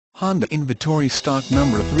Honda inventory stock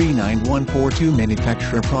number 39142,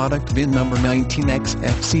 manufacturer product VIN number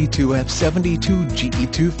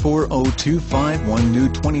 19XFC2F72GE240251, new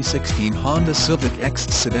 2016 Honda Civic X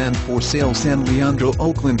sedan for sale, San Leandro,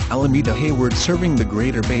 Oakland, Alameda, Hayward, serving the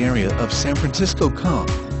Greater Bay Area of San Francisco.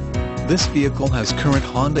 This vehicle has current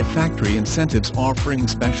Honda factory incentives offering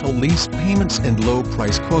special lease payments and low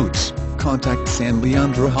price quotes. Contact San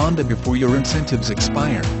Leandro Honda before your incentives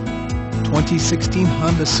expire. 2016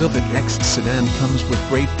 Honda Civic X sedan comes with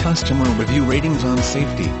great customer review ratings on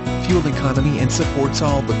safety, fuel economy, and supports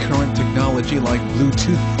all the current technology like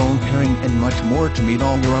Bluetooth phone pairing and much more to meet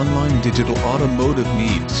all your online digital automotive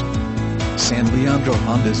needs. San Leandro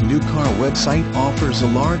Honda's new car website offers a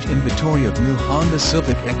large inventory of new Honda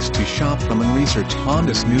Civic X to shop from and research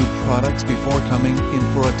Honda's new products before coming in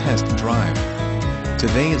for a test drive.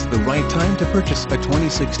 Today is the right time to purchase a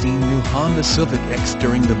 2016 new Honda Civic X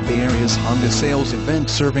during the Bay Area's Honda sales event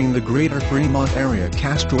serving the greater Fremont area,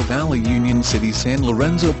 Castro Valley, Union City, San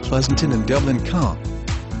Lorenzo, Pleasanton, and Dublin.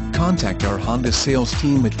 Contact our Honda sales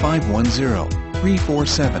team at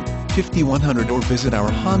 510-347-5100 or visit our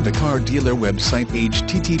Honda car dealer website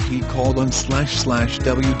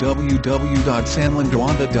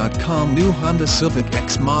http://www.sanleandrohonda.com. New Honda Civic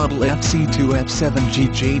X model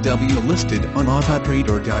FC2F7GJW listed on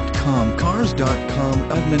autotrader.com,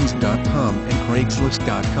 cars.com, edmunds.com, and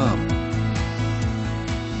craigslist.com.